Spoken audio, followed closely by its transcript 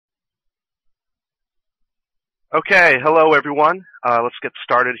Okay, hello everyone. Let's get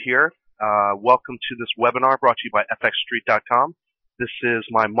started here. Welcome to this webinar brought to you by fxstreet.com. This is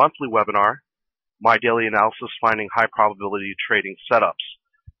my monthly webinar, My Daily Analysis Finding High Probability Trading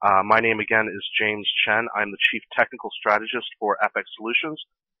Setups. My name again is James Chen. I'm the Chief Technical Strategist for FX Solutions.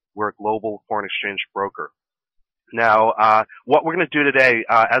 We're a global foreign exchange broker. Now, what we're going to do today,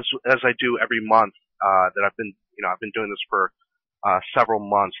 as I do every month, that I've been doing this for several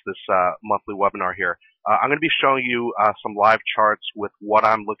months, this monthly webinar here. I'm going to be showing you some live charts with what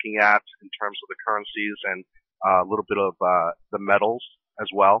I'm looking at in terms of the currencies and a little bit of the metals as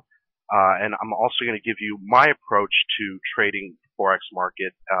well. And I'm also going to give you my approach to trading the Forex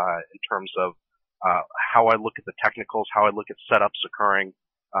market in terms of how I look at the technicals, how I look at setups occurring,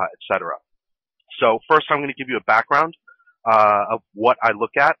 etc. So first I'm going to give you a background of what I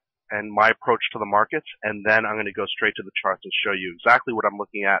look at and my approach to the markets, and then I'm going to go straight to the charts and show you exactly what I'm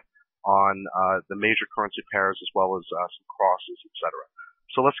looking at on the major currency pairs as well as some crosses, etc.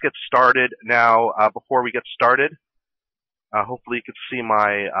 So let's get started. Now, before we get started, hopefully you can see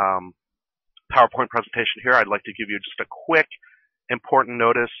my PowerPoint presentation here. I'd like to give you just a quick important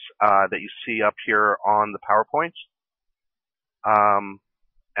notice that you see up here on the PowerPoint.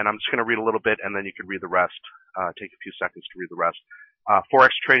 And I'm just going to read a little bit, and then you can read the rest. Take a few seconds to read the rest.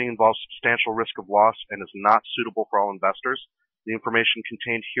 Forex trading involves substantial risk of loss and is not suitable for all investors. The information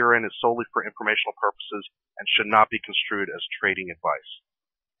contained herein is solely for informational purposes and should not be construed as trading advice.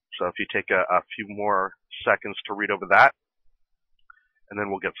 So if you take a few more seconds to read over that, and then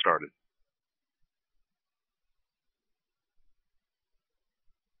we'll get started.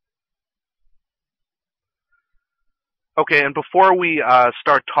 Okay, and before we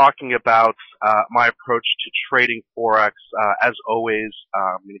start talking about my approach to trading Forex, as always,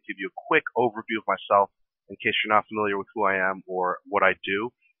 I'm going to give you a quick overview of myself in case you're not familiar with who I am or what I do.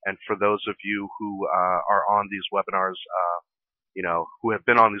 And for those of you who are on these webinars, who have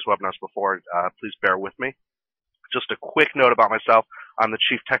been on these webinars before, please bear with me. Just a quick note about myself. I'm the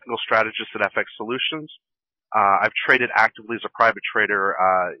Chief Technical Strategist at FX Solutions. I've traded actively as a private trader,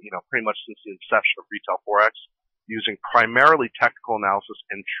 pretty much since the inception of retail Forex, using primarily technical analysis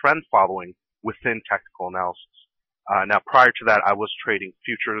and trend following within technical analysis. Now, prior to that, I was trading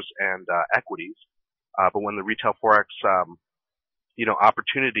futures and equities, but when the retail Forex,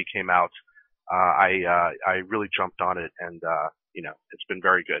 opportunity came out, I really jumped on it, and it's been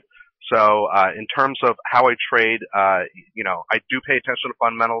very good. So, in terms of how I trade, I do pay attention to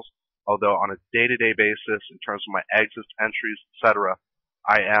fundamentals, although on a day-to-day basis, in terms of my exits, entries, etc.,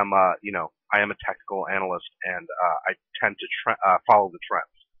 I am a technical analyst, and I tend to follow the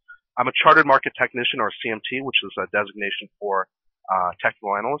trends. I'm a chartered market technician, or CMT, which is a designation for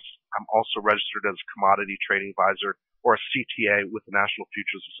technical analysts. I'm also registered as a commodity trading advisor, or a CTA, with the National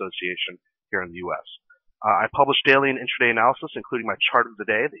Futures Association here in the U.S. I publish daily and intraday analysis, including my chart of the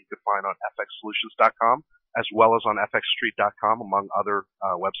day that you can find on fxsolutions.com, as well as on fxstreet.com, among other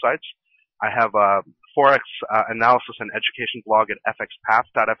websites. I have a Forex analysis and education blog at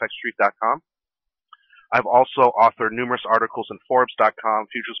fxpath.fxstreet.com. I've also authored numerous articles in Forbes.com,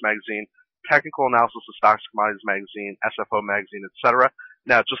 Futures Magazine, Technical Analysis of Stocks Commodities Magazine, SFO Magazine, etc.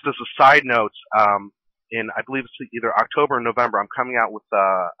 Now, just as a side note, in I believe it's either October or November, I'm coming out with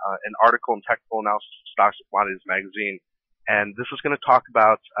an article in Technical Analysis of Stocks and Commodities Magazine, and this is going to talk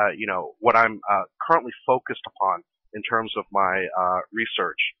about what I'm currently focused upon in terms of my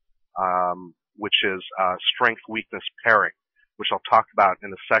research, which is strength-weakness pairing, which I'll talk about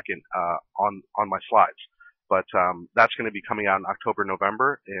in a second on my slides. But that's going to be coming out in October,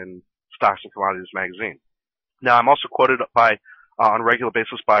 November in Stocks and Commodities Magazine. Now, I'm also quoted on a regular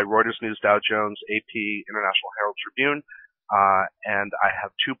basis by Reuters News, Dow Jones, AP, International Herald Tribune, and I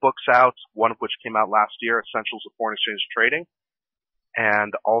have 2 books out, one of which came out last year, Essentials of Foreign Exchange Trading,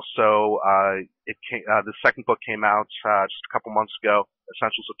 and also the second book came out just a couple months ago,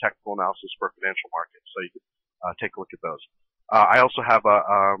 Essentials of Technical Analysis for Financial Markets. So you can take a look at those. I also have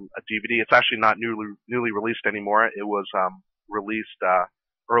a DVD. It's actually not newly released anymore. It was released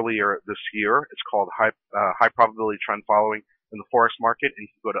earlier this year. It's called High Probability Trend Following in the Forex Market, and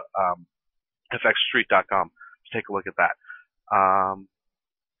you can go to fxstreet.com to take a look at that.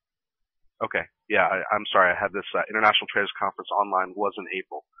 Okay, yeah, I'm sorry. I had this International Traders Conference online, was in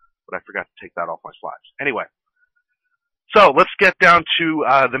April, but I forgot to take that off my slides. Anyway, so let's get down to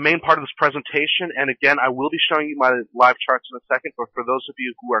the main part of this presentation. And again, I will be showing you my live charts in a second, but for those of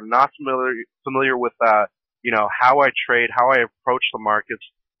you who are not familiar with how I trade, how I approach the markets,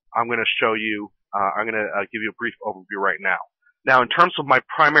 I'm going to show you. I'm going to give you a brief overview right now. Now, in terms of my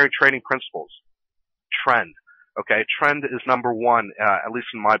primary trading principles, trend. Okay, trend is number one, at least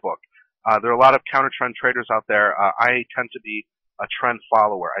in my book. There are a lot of counter trend traders out there. I tend to be a trend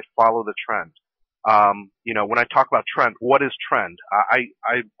follower. I follow the trend. When I talk about trend, what is trend?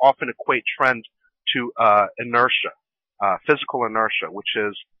 I often equate trend to inertia, physical inertia, which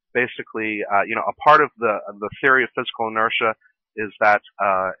is basically, a part of the theory of physical inertia is that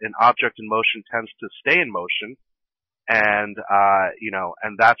an object in motion tends to stay in motion, and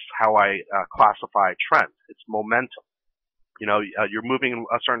and that's how I classify trend. It's momentum. You're moving in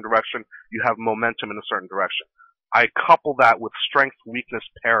a certain direction, you have momentum in a certain direction. I couple that with strength-weakness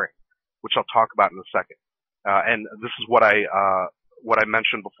pairing, which I'll talk about in a second. And this is what I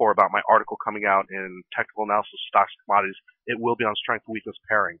mentioned before about my article coming out in Technical Analysis of Stocks and Commodities. It will be on strength-weakness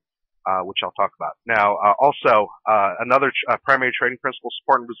pairing, which I'll talk about. Now, also, another primary trading principle,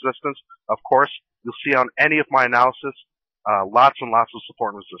 support and resistance. Of course, you'll see on any of my analysis, lots and lots of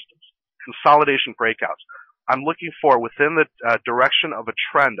support and resistance. Consolidation breakouts. I'm looking for, within the direction of a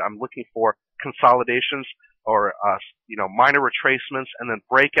trend, I'm looking for consolidations or, minor retracements and then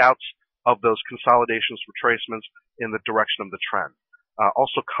breakouts of those consolidations, retracements in the direction of the trend.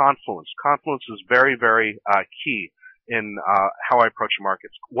 Also confluence. Confluence is very, very key in how I approach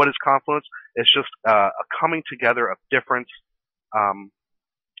markets. What is confluence? It's just a coming together of different,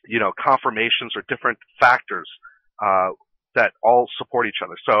 confirmations or different factors that all support each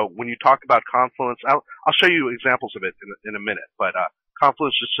other. So when you talk about confluence, I'll show you examples of it in a minute, but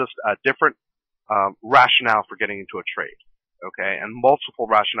confluence is just a different rationale for getting into a trade, okay, and multiple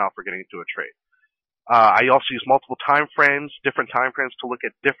rationale for getting into a trade. I also use multiple time frames, different time frames to look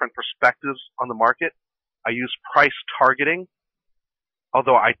at different perspectives on the market. I use price targeting,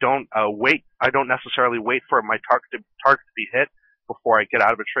 although I don't necessarily wait for my target to be hit before I get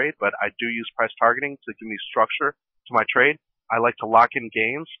out of a trade, but I do use price targeting to give me structure to my trade. I like to lock in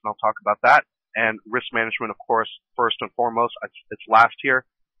gains, and I'll talk about that. And risk management, of course, first and foremost. It's last here.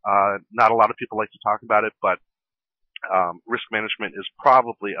 Not a lot of people like to talk about it, but risk management is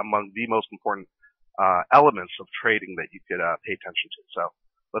probably among the most important elements of trading that you could pay attention to. So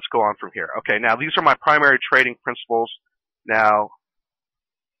let's go on from here. Okay, now these are my primary trading principles. Now,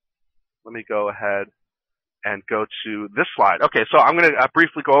 let me go ahead and go to this slide. Okay, so I'm going to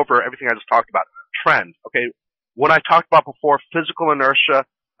briefly go over everything I just talked about. Trend. Okay, what I talked about before, physical inertia,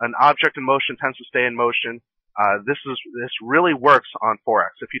 an object in motion tends to stay in motion. This really works on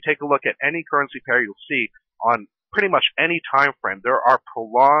Forex. If you take a look at any currency pair, you'll see on pretty much any time frame there are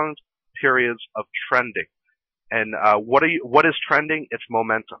prolonged periods of trending. And what is trending? It's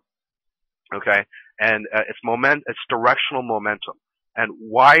momentum. Okay, and it's directional momentum. And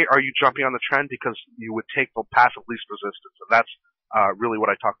why are you jumping on the trend? Because you would take the path of least resistance, and that's really what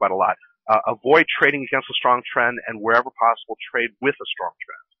I talk about a lot. Avoid trading against a strong trend, and wherever possible, trade with a strong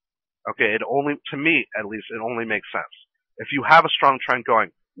trend. Okay, to me at least, it only makes sense. If you have a strong trend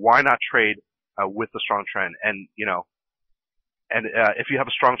going, why not trade with the strong trend? And if you have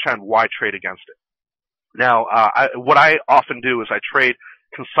a strong trend, why trade against it? Now, what I often do is I trade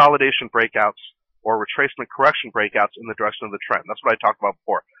consolidation breakouts or retracement correction breakouts in the direction of the trend. That's what I talked about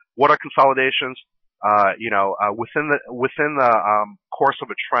before. What are consolidations? Within the course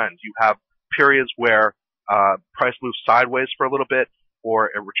of a trend, you have periods where price moves sideways for a little bit, or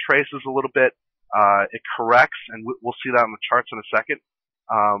it retraces a little bit, it corrects, and we'll see that on the charts in a second.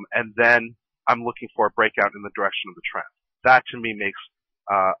 And then I'm looking for a breakout in the direction of the trend. That to me makes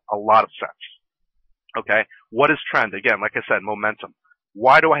a lot of sense. Okay, what is trend? Again, like I said, momentum.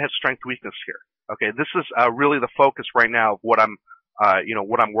 Why do I have strength weakness here? Okay, this is really the focus right now of what I'm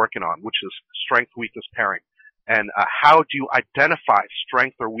working on, which is strength weakness pairing. And how do you identify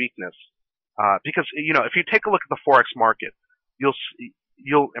strength or weakness? Because if you take a look at the Forex market,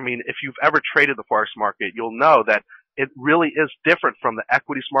 if you've ever traded the Forex market, you'll know that it really is different from the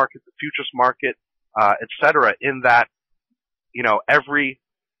equities market, the futures market, etc. In that, every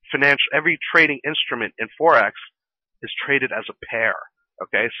trading instrument in Forex is traded as a pair.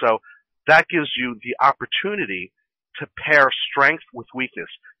 Okay, so that gives you the opportunity to pair strength with weakness.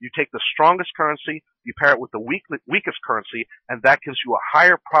 You take the strongest currency, you pair it with the weakest currency, and that gives you a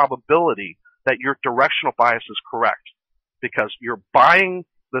higher probability that your directional bias is correct. Because you're buying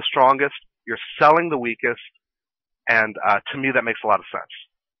the strongest, you're selling the weakest, and to me that makes a lot of sense.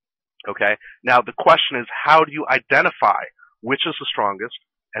 Okay? Now the question is, how do you identify which is the strongest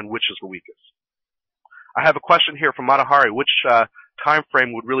and which is the weakest? I have a question here from Matahari. Which time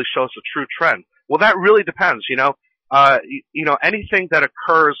frame would really show us a true trend? Well, that really depends. Anything that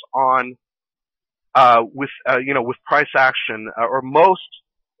occurs on with price action or most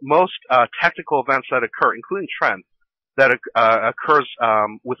technical events that occur, including trend, that occurs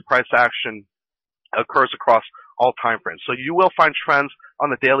with price action, occurs across all time frames. So you will find trends on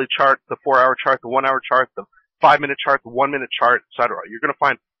the daily chart, the 4-hour chart, the 1-hour chart, the 5-minute chart, the 1-minute chart, etc. You're going to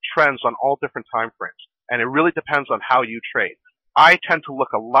find trends on all different time frames, and it really depends on how you trade. I tend to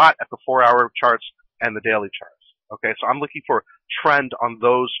look a lot at the 4-hour charts and the daily charts. Okay, so I'm looking for trend on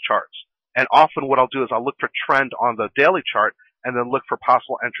those charts, and often what I'll do is I'll look for trend on the daily chart and then look for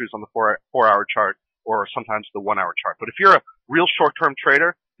possible entries on the 4-hour chart or sometimes the 1-hour chart. But if you're a real short-term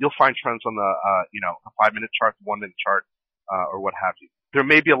trader, you'll find trends on the the 5-minute chart, the 1-minute chart, or what have you. There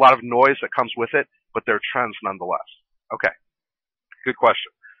may be a lot of noise that comes with it, but they're trends nonetheless. Okay, good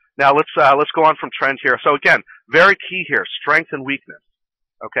question. Now let's go on from trend here. So again, very key here, strength and weakness.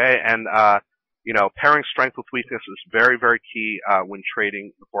 Okay, and pairing strength with weakness is very, very key when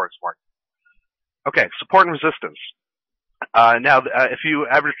trading the forex market. Okay, support and resistance. If you've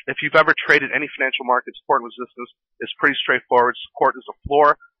ever traded any financial market, support and resistance is pretty straightforward. Support is a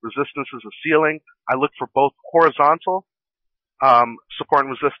floor, resistance is a ceiling. I look for both horizontal support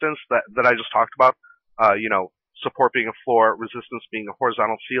and resistance that I just talked about. Support being a floor, resistance being a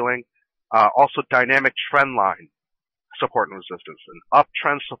horizontal ceiling. Also dynamic trend line support and resistance, an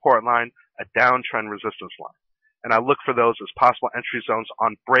uptrend support line, a downtrend resistance line. And I look for those as possible entry zones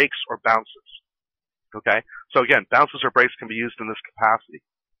on breaks or bounces. Okay, so again, bounces or breaks can be used in this capacity.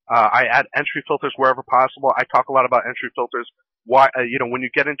 I add entry filters wherever possible. I talk a lot about entry filters. Why, when you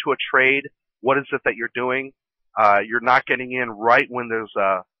get into a trade, what is it that you're doing? You're not getting in right when there's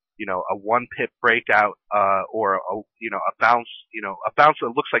a 1-pip breakout, or a bounce, a bounce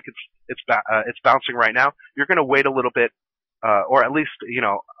that looks like it's bouncing right now. You're going to wait a little bit, or at least,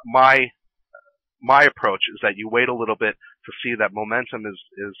 my approach is that you wait a little bit to see that momentum is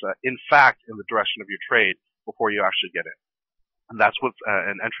in fact in the direction of your trade before you actually get in. And that's what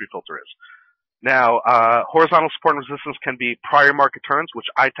an entry filter is. Now, horizontal support and resistance can be prior market turns, which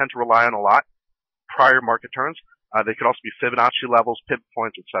I tend to rely on a lot. Prior market turns. They could also be Fibonacci levels, pivot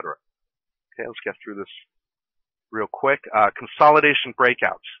points, etc. Okay, let's get through this real quick. Consolidation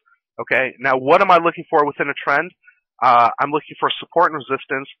breakouts. Okay, now what am I looking for within a trend? I'm looking for support and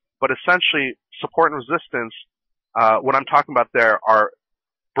resistance, but essentially support and resistance, what I'm talking about there are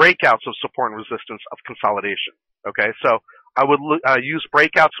breakouts of support and resistance of consolidation. Okay, so I would use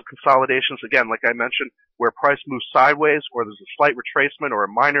breakouts of consolidations, again, like I mentioned, where price moves sideways or there's a slight retracement or a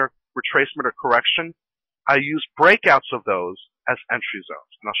minor retracement or correction. I use breakouts of those as entry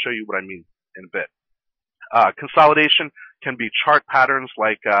zones, and I'll show you what I mean in a bit. Consolidation can be chart patterns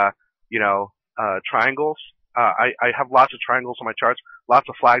like, triangles. I have lots of triangles on my charts, lots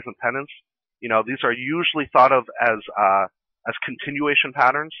of flags and pennants. These are usually thought of as continuation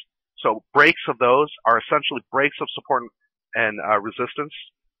patterns. So breaks of those are essentially breaks of support and resistance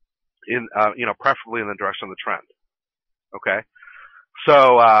in, preferably in the direction of the trend. Okay,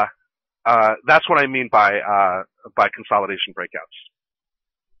 so that's what I mean by consolidation breakouts.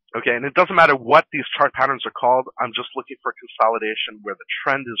 Okay, and it doesn't matter what these chart patterns are called. I'm just looking for consolidation where the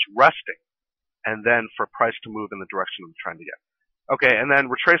trend is resting, and then for price to move in the direction of the trend again. Okay, and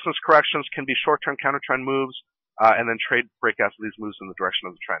then retracements, corrections can be short-term counter-trend moves, and then trade breakouts of these moves in the direction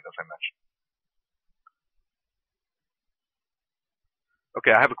of the trend, as I mentioned.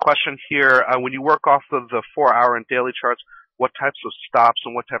 Okay, I have a question here. When you work off of the 4-hour and daily charts, what types of stops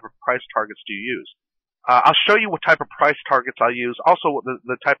and what type of price targets do you use? I'll show you what type of price targets I use, also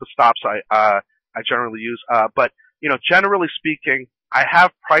the type of stops I generally use. But generally speaking, I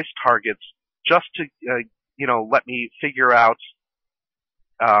have price targets just to let me figure out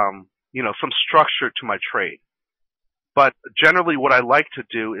some structure to my trade. But generally, what I like to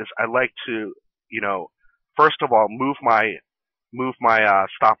do is I like to first of all move my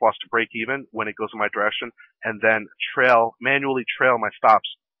stop loss to break even when it goes in my direction, and then manually trail my stops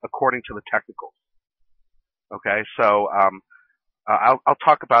according to the technicals. Okay, so I'll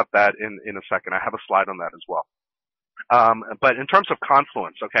talk about that in a second. I have a slide on that as well. But in terms of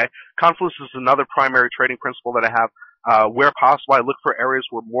confluence, okay, confluence is another primary trading principle that I have. Where possible, I look for areas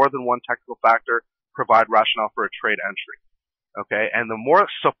where more than one technical factor provide rationale for a trade entry. Okay, and the more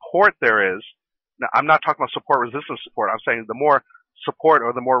support there is, now I'm not talking about support resistance support. I'm saying the more support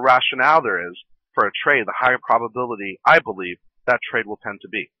or the more rationale there is for a trade, the higher probability I believe that trade will tend to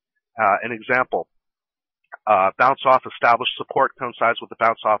be. An example. Bounce off established support coincides with the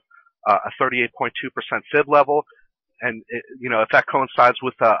bounce off a 38.2% fib level, and if that coincides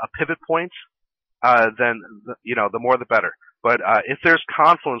with a pivot point, then the more the better. But if there's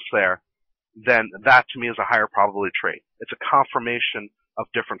confluence there, then that to me is a higher probability trade. It's a confirmation of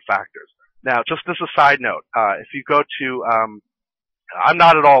different factors. Now, just as a side note, if you go to, I'm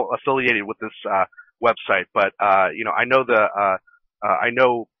not at all affiliated with this website, but I know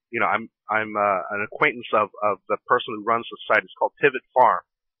I'm an acquaintance of the person who runs the site. It's called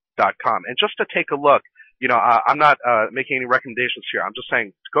pivotfarm.com. And just to take a look, I'm not making any recommendations here. I'm just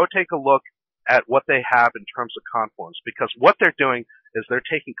saying go take a look at what they have in terms of Confluence, because what they're doing is they're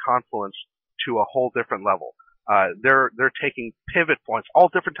taking Confluence to a whole different level. They're taking pivot points, all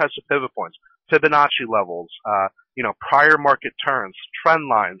different types of pivot points, Fibonacci levels, prior market turns, trend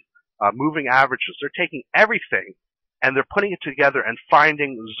lines, moving averages. They're taking everything and they're putting it together and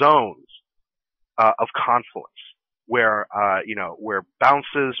finding zones of confluence where where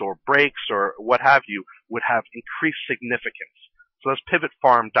bounces or breaks or what have you would have increased significance. So that's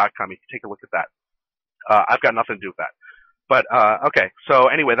pivotfarm.com. You can take a look at that. I've got nothing to do with that. But okay, so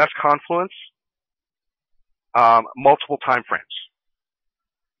anyway, that's Confluence. Multiple time frames.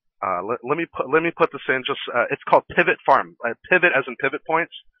 Let me put this in. Just it's called Pivot Farm. Pivot as in pivot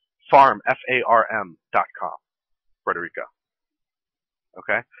points. Farm FARM.com. Puerto Rico.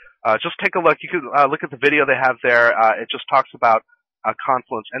 Okay. Just take a look. You can look at the video they have there. It just talks about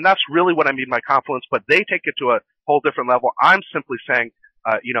Confluence, and that's really what I mean by Confluence. But they take it to a whole different level. I'm simply saying,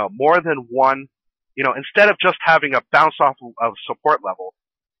 more than one. Instead of just having a bounce off of support level,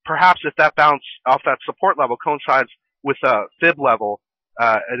 perhaps if that bounce off that support level coincides with a fib level,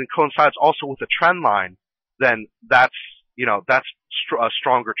 and it coincides also with a trend line, then that's a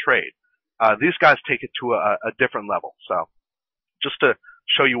stronger trade. These guys take it to a different level. So just to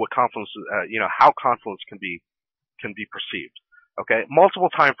show you what Confluence, how Confluence can be perceived. Okay, multiple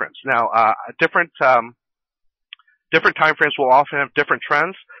time frames. Now, different time frames will often have different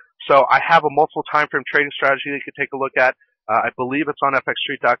trends. So I have a multiple time frame trading strategy that you can take a look at. I believe it's on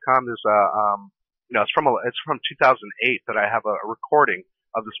fxstreet.com. There's it's from 2008 that I have a recording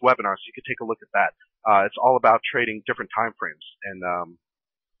of this webinar, so you can take a look at that. It's all about trading different time frames and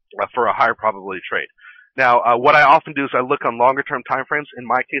for a higher probability trade. Now, what I often do is I look on longer term time frames. In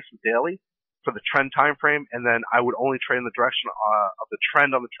my case, the daily for the trend time frame, and then I would only trade in the direction of the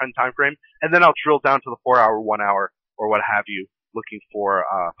trend on the trend time frame, and then I'll drill down to the 4-hour, 1 hour, or what have you, looking for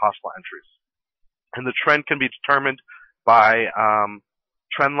possible entries. And the trend can be determined by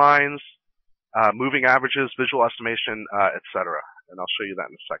trend lines, moving averages, visual estimation, etc. And I'll show you that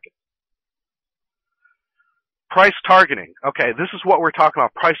in a second. Price targeting. Okay, this is what we're talking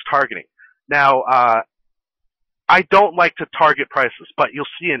about, price targeting. Now, I don't like to target prices, but you'll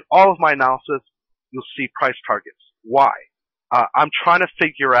see in all of my analysis, you'll see price targets. Why? I'm trying to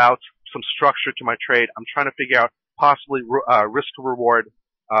figure out some structure to my trade. I'm trying to figure out possibly risk to reward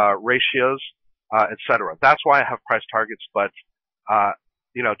ratios, etc. That's why I have price targets. But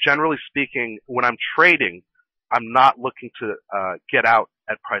generally speaking, when I'm trading, I'm not looking to get out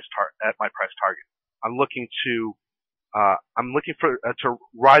at my price target. I'm looking to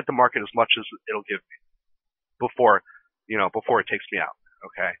ride the market as much as it'll give me before it takes me out.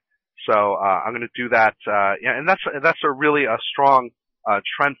 Okay, so I'm going to do that. And that's a really strong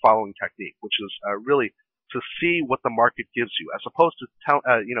trend following technique, which is really to see what the market gives you, as opposed to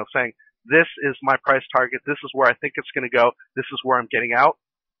saying this is my price target, this is where I think it's going to go, this is where I'm getting out.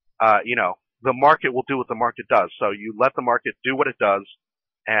 The market will do what the market does. So you let the market do what it does,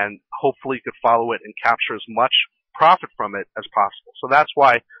 and hopefully you could follow it and capture as much profit from it as possible. So that's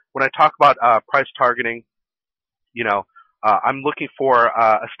why when I talk about price targeting, I'm looking for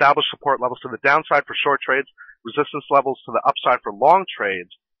established support levels to the downside for short trades, resistance levels to the upside for long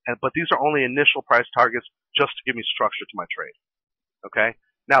trades, but these are only initial price targets just to give me structure to my trade. Okay?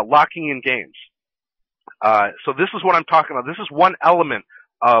 Now, locking in gains. So this is what I'm talking about. This is one element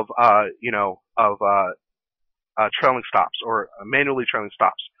of trailing stops, or manually trailing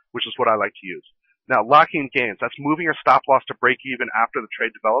stops, which is what I like to use. Now, locking in gains, that's moving your stop loss to break even after the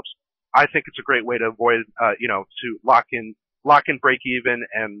trade develops. I think it's a great way to avoid, to lock in break even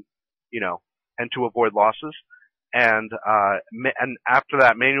and to avoid losses. And after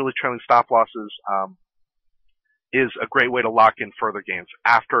that, manually trailing stop losses, is a great way to lock in further gains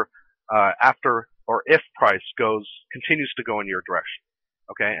after or if price continues to go in your direction.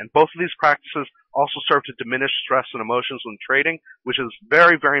 Okay, and both of these practices also serve to diminish stress and emotions when trading, which is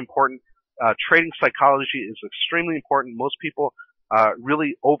very, very important. Trading psychology is extremely important. Most people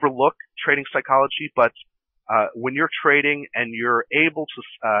really overlook trading psychology, but when you're trading and you're able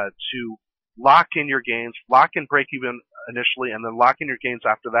to lock in your gains, lock in break even initially, and then lock in your gains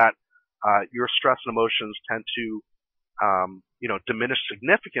after that, your stress and emotions tend to diminish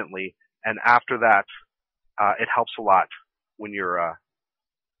significantly, and after that, it helps a lot when you're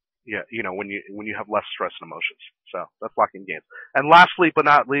when you have less stress and emotions. So that's locking gains. And lastly, but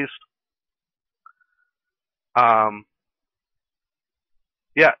not least, let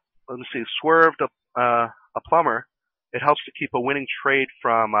me see. Swerved a plumber. it helps to keep a winning trade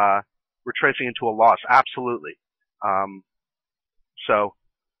from retracing into a loss. Absolutely. Um, so,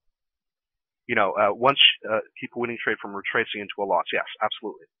 once keep a winning trade from retracing into a loss. Yes,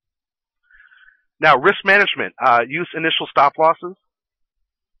 absolutely. Now, risk management. Use initial stop losses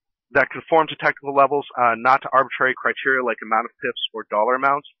that conform to technical levels, not to arbitrary criteria like amount of pips or dollar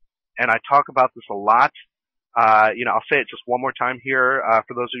amounts. And I talk about this a lot. I'll say it just one more time here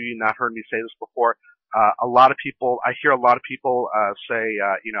for those of you not heard me say this before. I hear a lot of people say,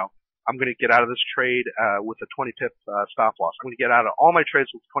 I'm going to get out of this trade with a 20 pip stop loss. I'm going to get out of all my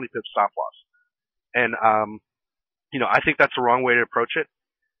trades with 20 pip stop loss. And I think that's the wrong way to approach it.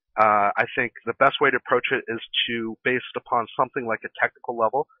 I think the best way to approach it is to based upon something like a technical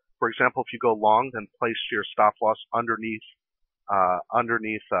level. For example, if you go long, then place your stop loss underneath,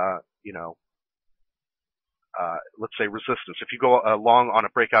 let's say resistance. If you go long on a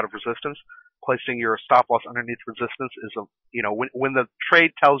breakout of resistance, placing your stop loss underneath resistance is when the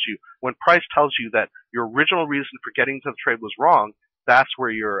trade tells you, when price tells you that your original reason for getting to the trade was wrong, that's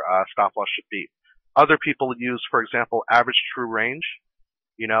where your stop loss should be. Other people use, for example, average true range.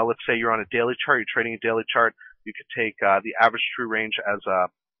 Let's say you're on a daily chart, you're trading a daily chart, you could take the average true range as a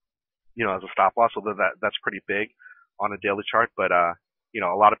stop loss, although that's pretty big on a daily chart, but a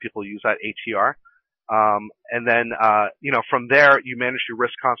lot of people use that ATR. And then from there, you manage your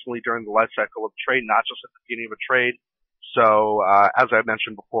risk constantly during the life cycle of the trade, not just at the beginning of a trade. So, as I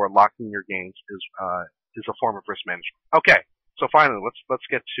mentioned before, locking your gains is a form of risk management. Okay, so finally, let's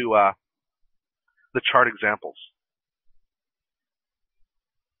get to the chart examples.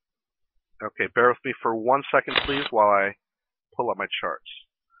 Okay, bear with me for 1 second, please, while I pull up my charts.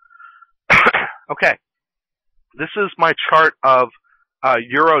 Okay, this is my chart of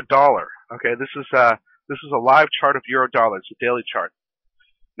euro dollar. Okay, this is a live chart of euro dollar. It's a daily chart.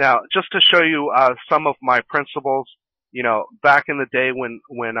 Now, just to show you some of my principles, back in the day when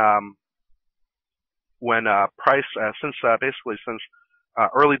price since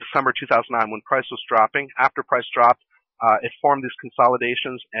early December 2009, when price was dropping, after price dropped, it formed these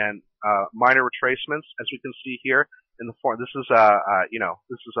consolidations and minor retracements, as we can see here in the form. This is a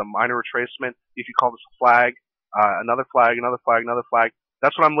minor retracement. You could call this a flag, another flag, another flag, another flag.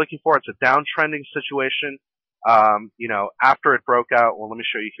 That's what I'm looking for. It's a downtrending situation. After it broke out, well, let me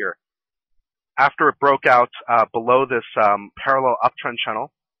show you here. After it broke out below this parallel uptrend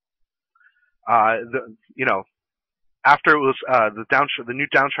channel, after it was the new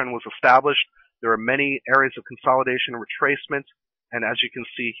downtrend was established, there are many areas of consolidation and retracement, and as you can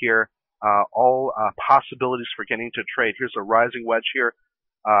see here, all possibilities for getting into a trade. Here's a rising wedge here,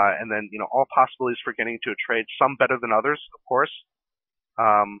 and then all possibilities for getting into a trade. Some better than others, of course.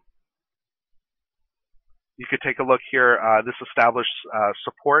 You could take a look here. This established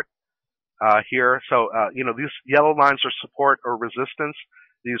support here. So these yellow lines are support or resistance.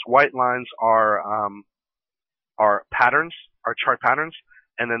 These white lines are patterns, are chart patterns,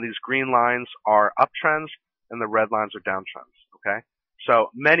 and then these green lines are uptrends, and the red lines are downtrends. Okay, so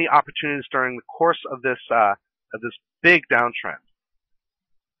many opportunities during the course of this big downtrend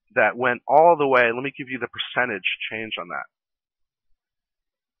that went all the way. Let me give you the percentage change on that.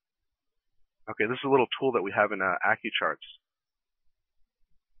 Okay, this is a little tool that we have in AccuCharts.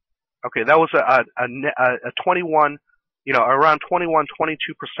 Okay, that was a 21, around 21,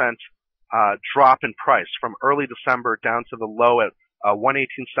 22% drop in price from early December down to the low at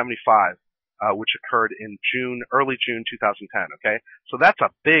 118.75, which occurred in early June 2010. Okay, so that's a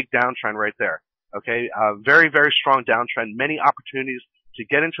big downtrend right there. Okay, very, very strong downtrend. Many opportunities to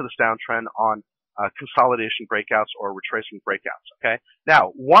get into this downtrend on consolidation breakouts or retracing breakouts. Okay,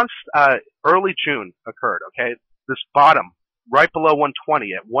 now once early June occurred, okay, this bottom right below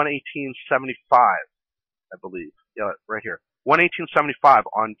 120 at 118.75, I believe, yeah, right here, 118.75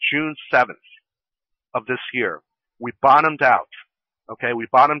 on June 7th of this year, we bottomed out. Okay, we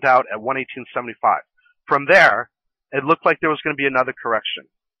bottomed out at 118.75. From there, it looked like there was going to be another correction.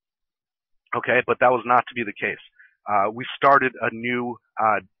 Okay, but that was not to be the case. We started a new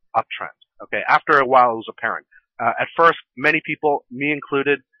uptrend. Okay, after a while, it was apparent. At first, many people, me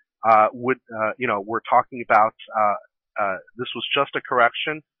included, were talking about this was just a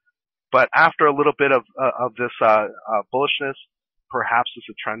correction. But after a little bit of this bullishness, perhaps it's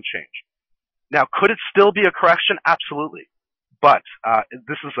a trend change. Now, could it still be a correction? Absolutely. But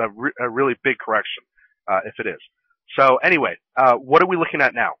this is a really big correction, if it is. So anyway, what are we looking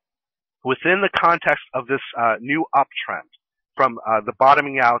at now? Within the context of this new uptrend from the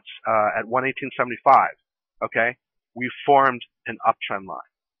bottoming out at 118.75, okay, we formed an uptrend line,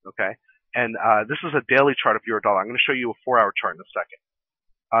 okay? And this is a daily chart of euro dollar. I'm going to show you a 4-hour chart in a second.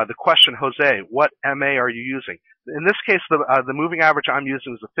 The question, Jose, what MA are you using? In this case, the moving average I'm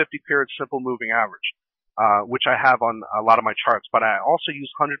using is a 50-period simple moving average, which I have on a lot of my charts. But I also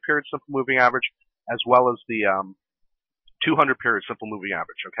use 100-period simple moving average as well as the 200-period simple moving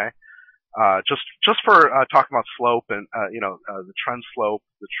average. Okay, just for talking about slope and the trend slope,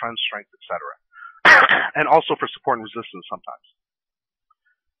 the trend strength, etc., and also for support and resistance sometimes.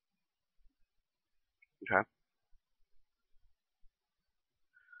 Okay.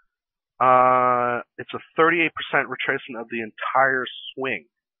 It's a 38% retracement of the entire swing.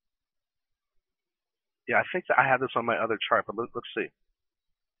 Yeah, I think that I have this on my other chart, but let's see.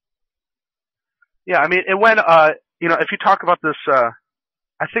 Yeah, I mean, it went, if you talk about this, I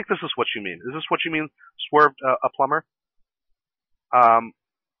think this is what you mean. Is this what you mean, swerved a plumber?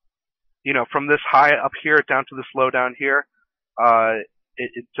 From this high up here down to this low down here,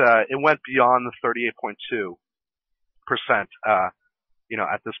 it went beyond the 38.2%,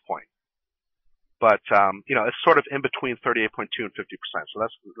 at this point. But, it's sort of in between 38.2 and 50%. So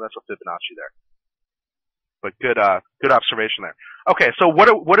that's a Fibonacci there. But good observation there. Okay, so what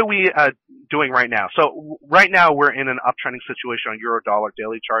are we doing right now? So right now we're in an uptrending situation on Euro Dollar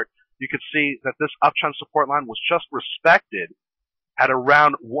daily chart. You can see that this uptrend support line was just respected at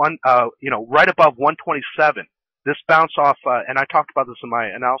around right above 127. This bounce off, and I talked about this in my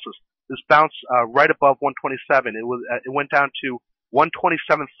analysis. This bounce right above 127. It went down to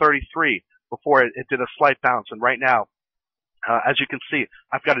 127.33 before it did a slight bounce. And right now, as you can see,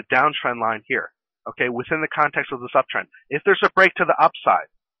 I've got a downtrend line here. Okay, within the context of this uptrend. If there's a break to the upside,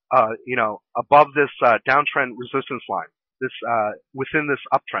 above this downtrend resistance line, within this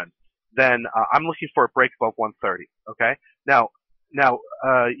uptrend, then I'm looking for a break above 130. Okay, now,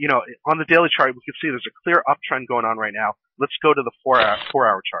 on the daily chart, we can see there's a clear uptrend going on right now. Let's go to the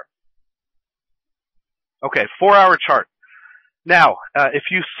 4-hour chart. Okay, 4-hour chart. Now, if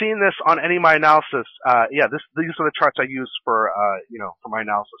you've seen this on any of my analysis, these are the charts I use for my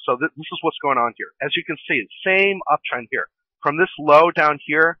analysis. So this is what's going on here. As you can see, same uptrend here. From this low down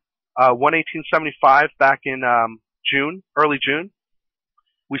here, 118.75 back in early June,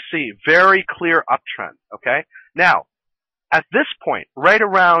 we see very clear uptrend. Okay. Now, at this point, right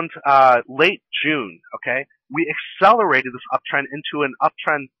around late June, okay, we accelerated this uptrend into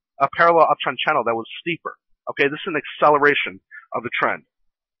a parallel uptrend channel that was steeper. Okay, this is an acceleration of the trend.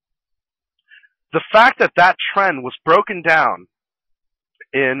 The fact that that trend was broken down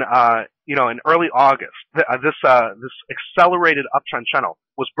in early August, this accelerated uptrend channel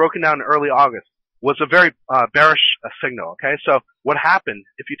was broken down in early August, was a very bearish signal. Okay, so what happened?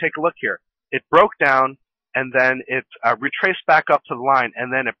 If you take a look here, it broke down and then it retraced back up to the line,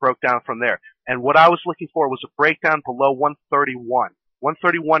 and then it broke down from there. And what I was looking for was a breakdown below 131.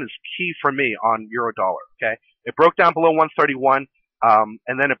 131 is key for me on Euro Dollar. Okay, it broke down below 131,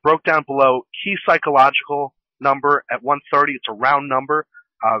 and then it broke down below key psychological number at 130. It's a round number,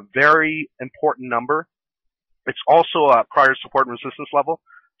 a very important number. It's also a prior support and resistance level.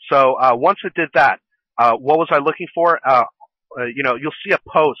 So once it did that, what was I looking for? You'll see a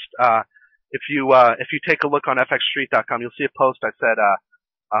post. If you take a look on fxstreet.com, you'll see a post. I said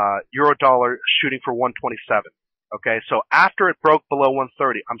Euro Dollar shooting for 127. Okay, so after it broke below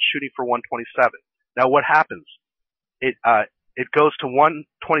 130, I'm shooting for 127. Now what happens? It goes to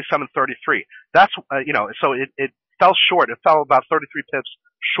 127.33. That's so it fell short. It fell about 33 pips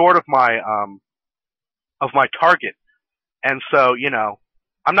short of my target. And so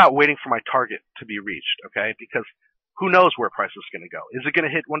I'm not waiting for my target to be reached. Okay, because who knows where price is going to go? Is it going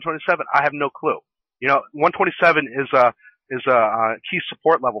to hit 127? I have no clue. 127 is a key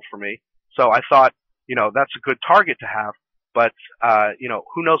support level for me. So I thought, that's a good target to have, but,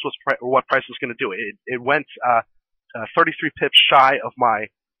 who knows what price is going to do. It went, 33 pips shy of my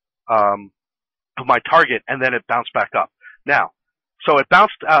target, and then it bounced back up. Now, so it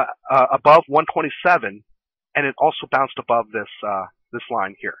bounced, above 127, and it also bounced above this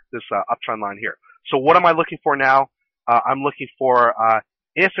line here, this, uptrend line here. So what am I looking for now? I'm looking for,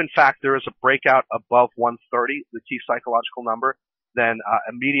 if in fact there is a breakout above 130, the key psychological number, then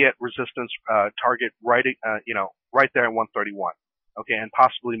immediate resistance target right there at 131. Okay, and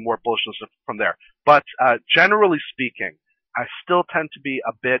possibly more bullishness from there. But generally speaking, I still tend to be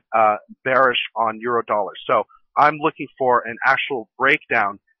a bit bearish on Euro Dollar. So I'm looking for an actual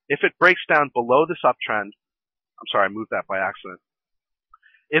breakdown. If it breaks down below this uptrend, I'm sorry, I moved that by accident.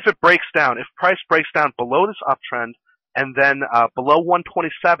 If price breaks down below this uptrend and then below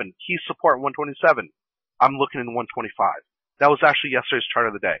 127, key support 127, I'm looking in 125. That was actually yesterday's chart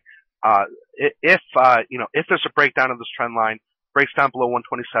of the day. If there's a breakdown of this trend line, breaks down below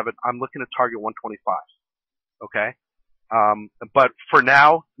 127, I'm looking to target 125. Okay? But for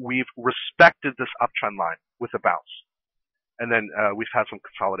now, we've respected this uptrend line with a bounce. And then we've had some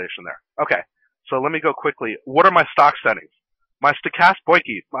consolidation there. Okay, so let me go quickly. What are my stock settings? My stochastic,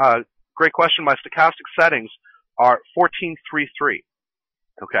 Boyke, great question. My stochastic settings are 1433.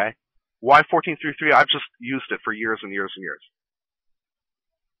 Okay, why 1433? I've just used it for years and years and years.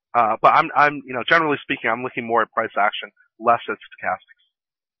 But I'm, generally speaking, I'm looking more at price action, less at stochastics.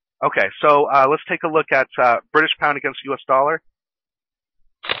 Okay, so let's take a look at British pound against U.S. dollar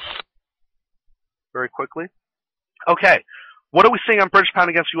very quickly. Okay, what are we seeing on British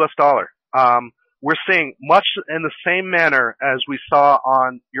pound against U.S. dollar? We're seeing much in the same manner as we saw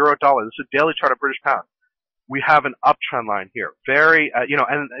on euro dollar. This is a daily chart of British pound. We have an uptrend line here, very, and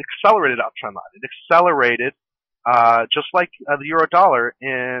an accelerated uptrend line. It accelerated, just like the euro dollar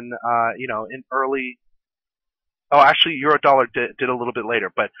in early. Oh, actually, euro dollar did a little bit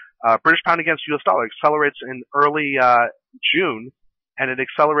later, but British pound against U.S. dollar accelerates in early June, and it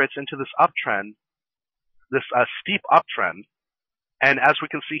accelerates into this uptrend, this steep uptrend. And as we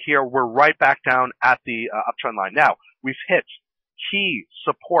can see here, we're right back down at the uptrend line. Now, we've hit key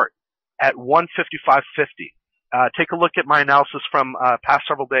support at 155.50. Take a look at my analysis from past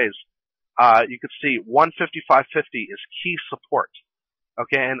several days. You can see 155.50 is key support.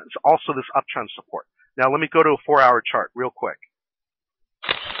 Okay, and it's also this uptrend support. Now, let me go to a 4-hour chart real quick.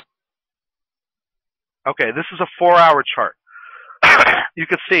 Okay, this is a 4-hour chart. You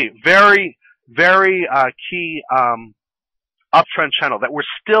can see very, very key uptrend channel that we're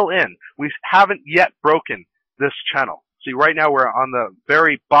still in. We haven't yet broken this channel. See, right now we're on the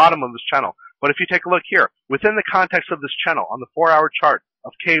very bottom of this channel. But if you take a look here, within the context of this channel, on the 4-hour chart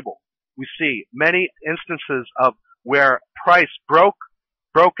of cable, we see many instances of where price broke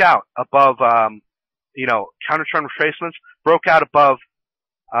out above, counter-trend retracements, broke out above,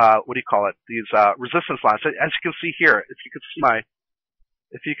 these resistance lines. As you can see here, if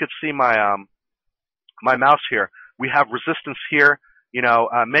you could see my mouse here, we have resistance here,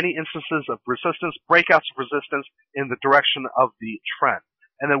 many instances of resistance, breakouts of resistance in the direction of the trend.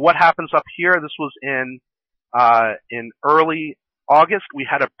 And then what happens up here, this was in early August, we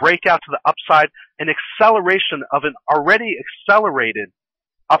had a breakout to the upside, an acceleration of an already accelerated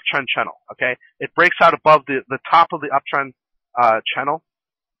uptrend channel, okay? It breaks out above the top of the uptrend channel,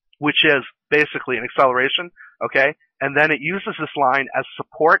 which is basically an acceleration, okay? And then it uses this line as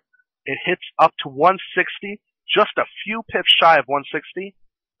support. It hits up to 160, just a few pips shy of 160,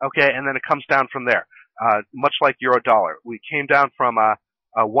 okay, and then it comes down from there, much like euro dollar. We came down from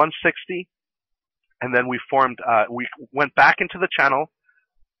 160, and then we went back into the channel,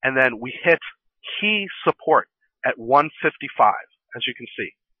 and then we hit key support at 155, as you can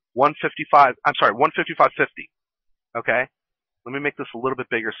see. 155.50, okay? Let me make this a little bit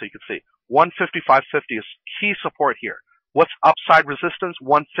bigger so you can see. 155.50 is key support here. What's upside resistance?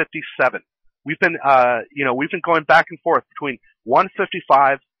 157. We've been going back and forth between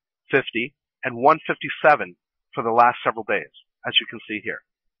 155.50 and 157 for the last several days, as you can see here.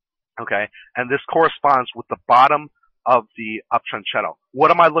 Okay, and this corresponds with the bottom of the uptrend channel.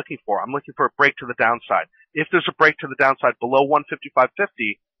 What am I looking for? I'm looking for a break to the downside. If there's a break to the downside below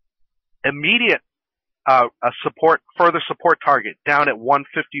 155.50, immediate further support target down at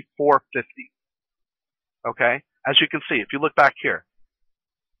 154.50. Okay, as you can see, if you look back here,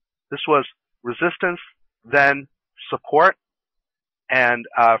 this was resistance, then support, and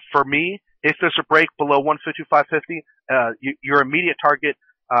for me, if there's a break below 155.50, your immediate target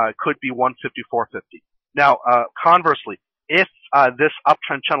could be 154.50. Now, conversely, if this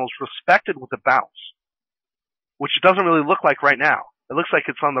uptrend channel is respected with a bounce, which it doesn't really look like right now, it looks like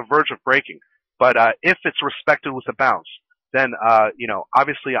it's on the verge of breaking, but if it's respected with a bounce, then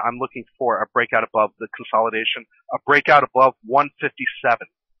obviously I'm looking for a breakout above the consolidation, a breakout above 157.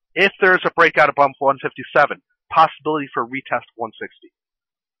 If there's a breakout above 157, possibility for retest 160.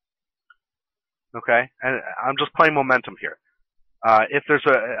 Okay, and I'm just playing momentum here. If there's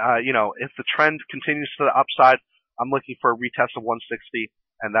if the trend continues to the upside, I'm looking for a retest of 160,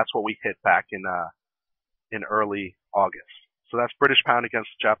 and that's what we hit back in early August. So that's British pound against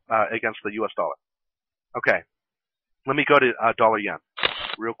the U.S. dollar. Okay, let me go to dollar yen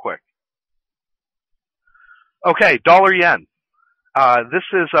real quick. Okay, dollar yen. This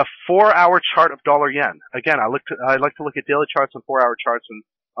is a 4-hour chart of dollar yen. Again, I like to look at daily charts and 4-hour charts and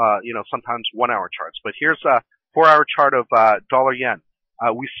sometimes 1-hour charts. But here's a 4-hour chart of dollar yen.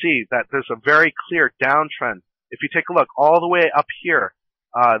 We see that there's a very clear downtrend. If you take a look all the way up here,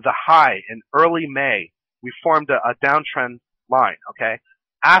 the high in early May, we formed a downtrend line. Okay,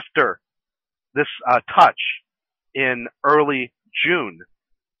 after this touch in early June,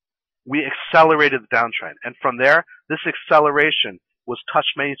 we accelerated the downtrend. And from there, this acceleration was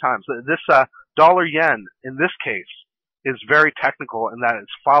touched many times. This dollar yen, in this case, is very technical in that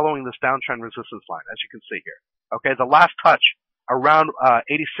it's following this downtrend resistance line, as you can see here. Okay, the last touch around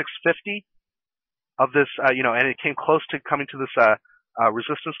 86.50 of this, and it came close to coming to this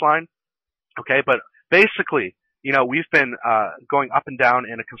resistance line. Okay, but basically, we've been going up and down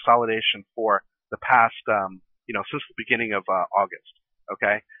in a consolidation for the past, since the beginning of August.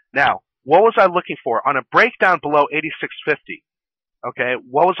 Okay, now what was I looking for on a breakdown below 86.50? Okay,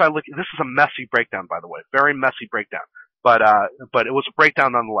 what was I looking? This is a messy breakdown, by the way, very messy breakdown, but it was a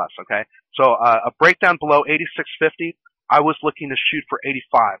breakdown nonetheless. Okay, so a breakdown below 86.50, I was looking to shoot for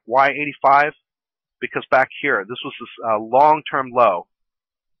 85. Why 85? Because back here, this was this long-term low.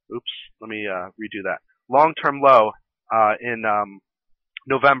 Oops, let me redo that. Long-term low in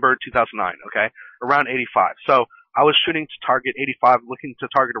November 2009. Okay, around 85. So I was shooting to target 85, looking to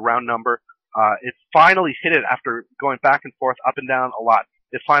target a round number. It finally hit it after going back and forth, up and down a lot.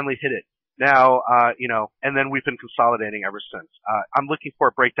 It finally hit it. Now, and then we've been consolidating ever since. I'm looking for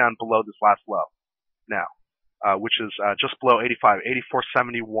a breakdown below this last low now, which is just below 85,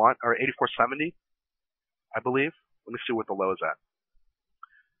 84.71 or 84.70, I believe. Let me see what the low is at.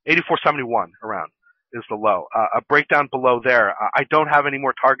 84.71 around is the low. A breakdown below there. I don't have any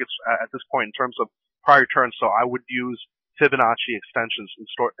more targets at this point in terms of prior turns, so I would use Fibonacci extensions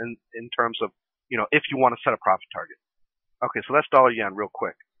in terms of, if you want to set a profit target. Okay, so that's dollar yen real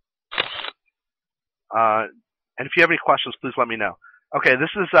quick. And if you have any questions, please let me know. Okay, this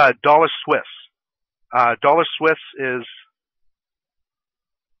is dollar Swiss. Dollar Swiss is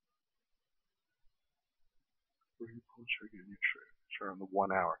on the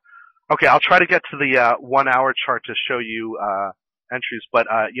 1 hour. Okay, I'll try to get to the 1 hour chart to show you entries, but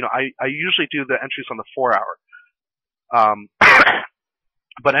I usually do the entries on the 4 hour.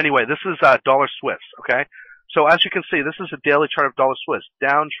 But anyway, this is dollar Swiss. Okay, so as you can see, this is a daily chart of dollar Swiss,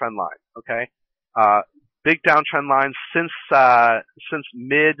 downtrend line. Okay, big downtrend line since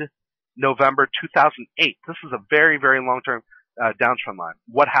mid-November 2008. This is a very, very long-term downtrend line.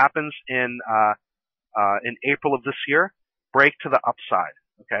 What happens in April of this year? Break to the upside.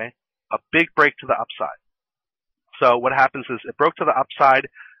 Okay, a big break to the upside. So what happens is it broke to the upside,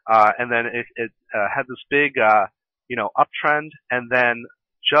 and then it had this big, uptrend, and then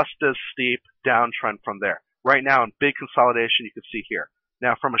just as steep downtrend from there. Right now, in big consolidation, you can see here.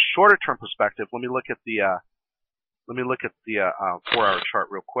 Now, from a shorter term perspective, let me look at the 4 hour chart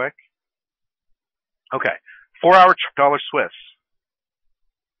real quick. Okay, 4 hour dollar Swiss.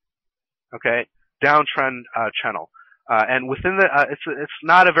 Okay, downtrend channel. And within the, it's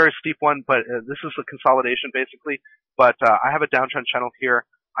not a very steep one, but this is a consolidation basically. But I have a downtrend channel here.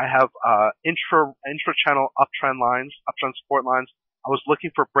 I have intra-channel uptrend lines, uptrend support lines. I was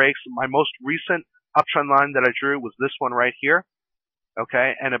looking for breaks. My most recent uptrend line that I drew was this one right here.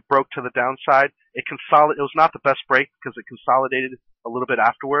 Okay, and it broke to the downside. It was not the best break because it consolidated a little bit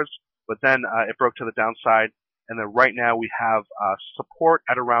afterwards, but then it broke to the downside. And then right now we have support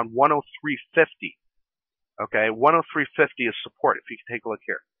at around 103.50. Okay, 103.50 is support, if you can take a look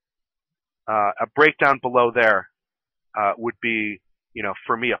here. A breakdown below there would be,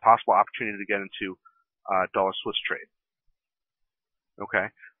 for me, a possible opportunity to get into dollar Swiss trade. Okay,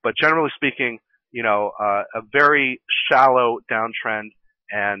 but generally speaking, a very shallow downtrend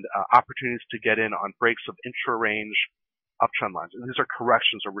and opportunities to get in on breaks of intra-range uptrend lines. And these are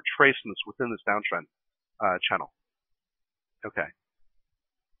corrections or retracements within this downtrend channel. Okay.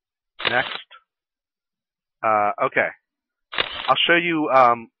 Next. Okay. I'll show you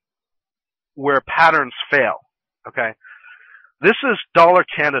where patterns fail. Okay. This is dollar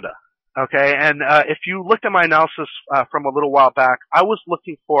Canada. Okay, and if you looked at my analysis from a little while back, I was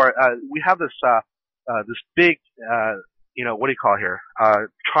looking for. We have this this big, what do you call it here?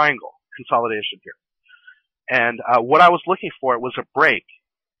 Triangle consolidation here, and what I was looking for was a break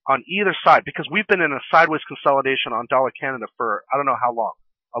on either side because we've been in a sideways consolidation on dollar Canada for I don't know how long,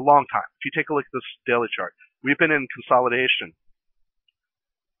 a long time. If you take a look at this daily chart, we've been in consolidation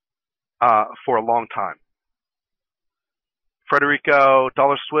for a long time. Frederico,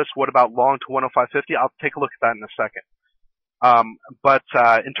 dollar Swiss, what about long to 105.50? I'll take a look at that in a second. But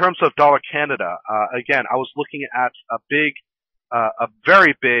in terms of dollar Canada, again, I was looking at a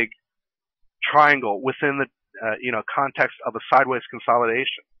very big triangle within the, context of a sideways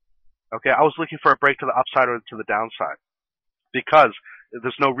consolidation. Okay, I was looking for a break to the upside or to the downside because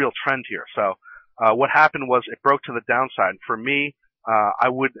there's no real trend here. So what happened was it broke to the downside. For me, I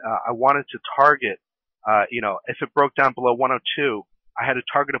wanted to target. If it broke down below 102, I had a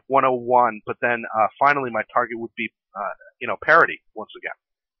target of 101, but then finally my target would be, parity once again.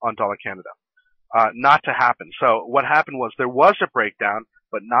 on dollar Canada. Not to happen. So what happened was there was a breakdown,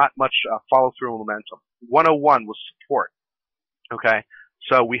 but not much follow through momentum. 101 was support. Okay,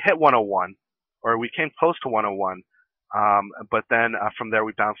 so we hit 101, or we came close to 101, but then from there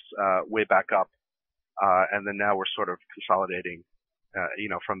we bounced way back up, and then now we're sort of consolidating,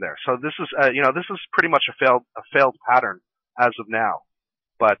 from there. So this is, this is pretty much a failed pattern as of now.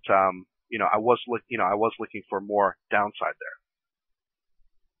 But I was looking for more downside there.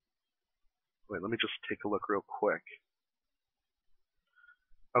 Wait, let me just take a look real quick.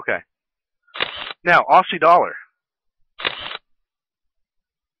 Okay. Now, Aussie dollar.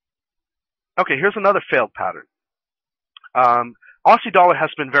 Okay, here's another failed pattern. Aussie dollar has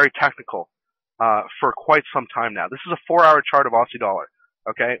been very technical for quite some time now. This is a 4-hour chart of Aussie dollar.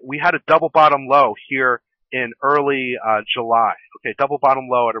 Okay, we had a double bottom low here in early July. Okay, double bottom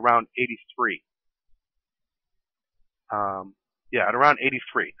low at around 83. At around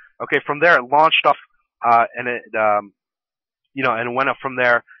 83. Okay, from there it launched off, and it, and it went up from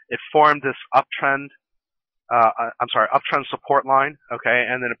there. It formed this uptrend. Uptrend support line. Okay,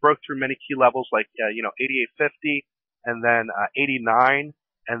 and then it broke through many key levels like 88.50, and then 89,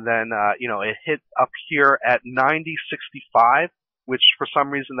 and then it hit up here at 90.65, which for some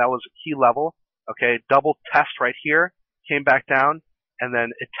reason that was a key level. Okay, double test right here, came back down, and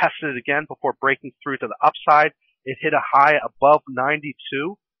then it tested it again before breaking through to the upside. It hit a high above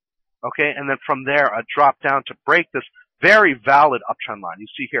 92. Okay, and then from there a drop down to break this very valid uptrend line. You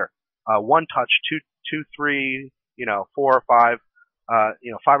see here, one touch, two, three, 4 or 5, 5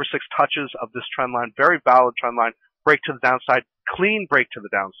 or 6 touches of this trend line. Very valid trend line. Break to the downside, clean break to the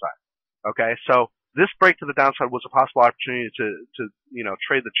downside. Okay, so this break to the downside was a possible opportunity to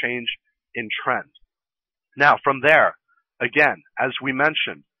trade the change in trend. Now from there, again, as we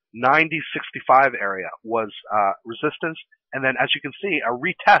mentioned, 90.65 area was resistance, and then as you can see, a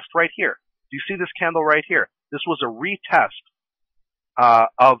retest right here. Do you see this candle right here? This was a retest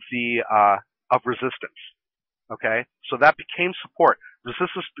of resistance. Okay, so that became support.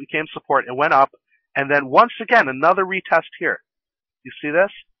 Resistance became support. It went up, and then once again another retest here. You see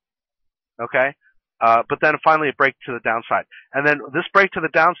this? Okay, but then finally a break to the downside, and then this break to the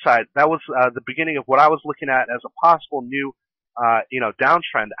downside, that was the beginning of what I was looking at as a possible new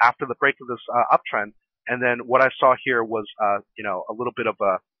downtrend after the break of this uptrend. And then what I saw here was a little bit of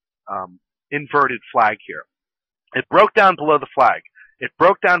a inverted flag here. It broke down below the flag. It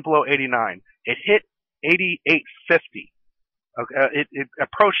broke down below 89. It hit 88.50. Okay, it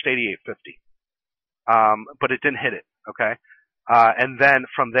approached 88.50, but it didn't hit it. Okay, and then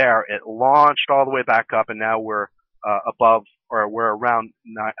from there it launched all the way back up, and now we're above, or we're around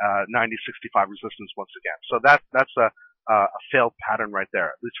 90.65 resistance once again. So that's a failed pattern right there,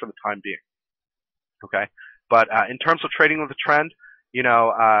 at least for the time being. Okay, but in terms of trading with the trend,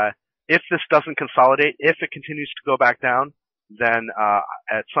 if this doesn't consolidate, if it continues to go back down, then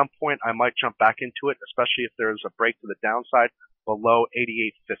at some point I might jump back into it, especially if there's a break to the downside below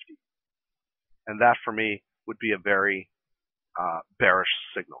 88.50, and that for me would be a very bearish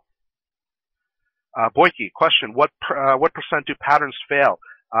signal. Boyke, question: what percent do patterns fail?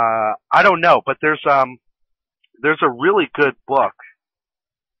 I don't know, but there's a really good book,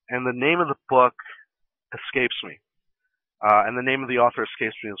 and the name of the book escapes me, and the name of the author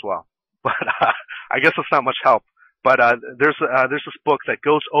escapes me as well. But I guess it's not much help. But there's this book that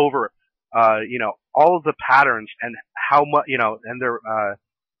goes over all of the patterns and how much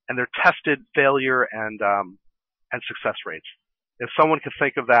and their tested failure and success rates. If someone could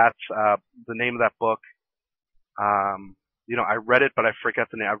think of that, the name of that book, I read it, but I forget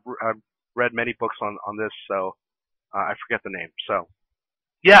the name. I've read many books on this, so I forget the name. So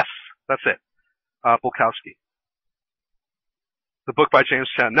yes, that's it. Bulkowski. The book by James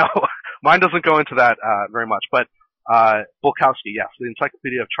Chen. No, mine doesn't go into that very much, but Bulkowski, yes, the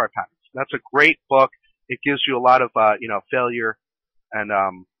Encyclopedia of Chart Patterns. That's a great book. It gives you a lot of failure and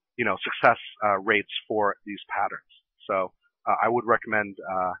success rates for these patterns. So I would recommend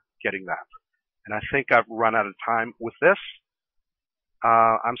getting that. And I think I've run out of time with this.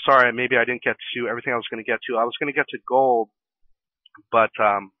 I'm sorry, maybe I didn't get to everything I was going to get to. I was going to get to gold, but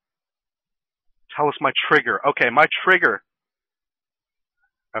tell us my trigger. Okay, my trigger.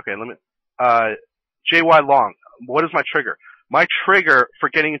 Okay, let me. JY Long. What is my trigger? My trigger for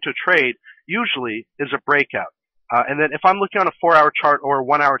getting into a trade usually is a breakout. And then if I'm looking on a 4-hour chart or a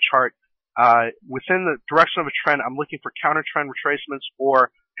 1-hour chart, within the direction of a trend, I'm looking for counter trend retracements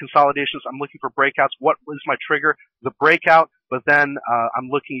or consolidations. I'm looking for breakouts. What is my trigger? The breakout, but then I'm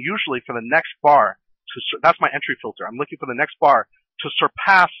looking usually for the next bar. That's my entry filter. I'm looking for the next bar to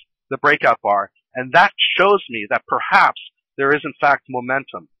surpass the breakout bar, and that shows me that perhaps there is in fact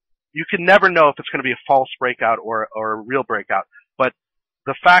momentum. You can never know if it's going to be a false breakout or a real breakout, but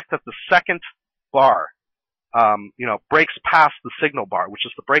the fact that the second bar, breaks past the signal bar, which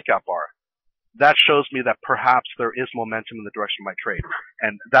is the breakout bar, that shows me that perhaps there is momentum in the direction of my trade,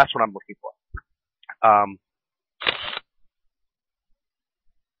 and that's what I'm looking for.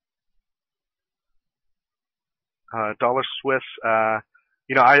 Dollar Swiss, I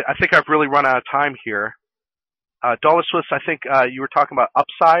think I've really run out of time here. Dollar Swiss, I think you were talking about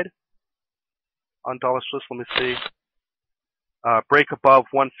upside on Dollar Swiss. Let me see. Break above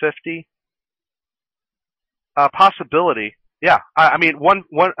 150. Possibility. Yeah, I mean,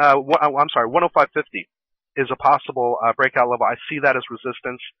 105.50 is a possible breakout level. I see that as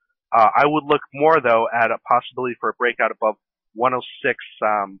resistance. I would look more though at a possibility for a breakout above 106.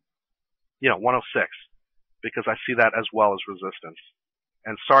 106, because I see that as well as resistance.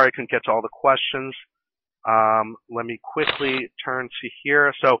 And sorry I couldn't get to all the questions. Let me quickly turn to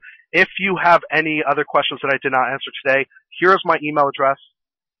here. So if you have any other questions that I did not answer today, here's my email address.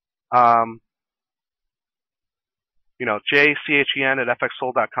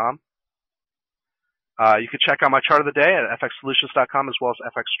 jchen@fxsoul.com. You can check out my chart of the day at fxsolutions.com as well as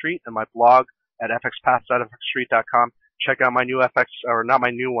FX Street, and my blog at fxpaths.fxstreet.com. Check out my new FX, or not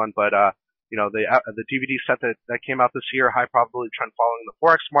my new one, but the DVD set that came out this year, High Probability Trend Following the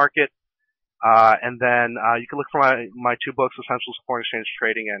Forex Market. And then you can look for my two books, Essentials of Foreign Exchange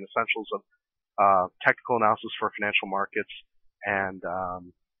Trading and Essentials of Technical Analysis for Financial Markets. And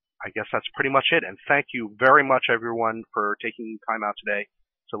I guess that's pretty much it. And thank you very much, everyone, for taking time out today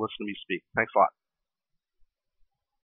to listen to me speak. Thanks a lot.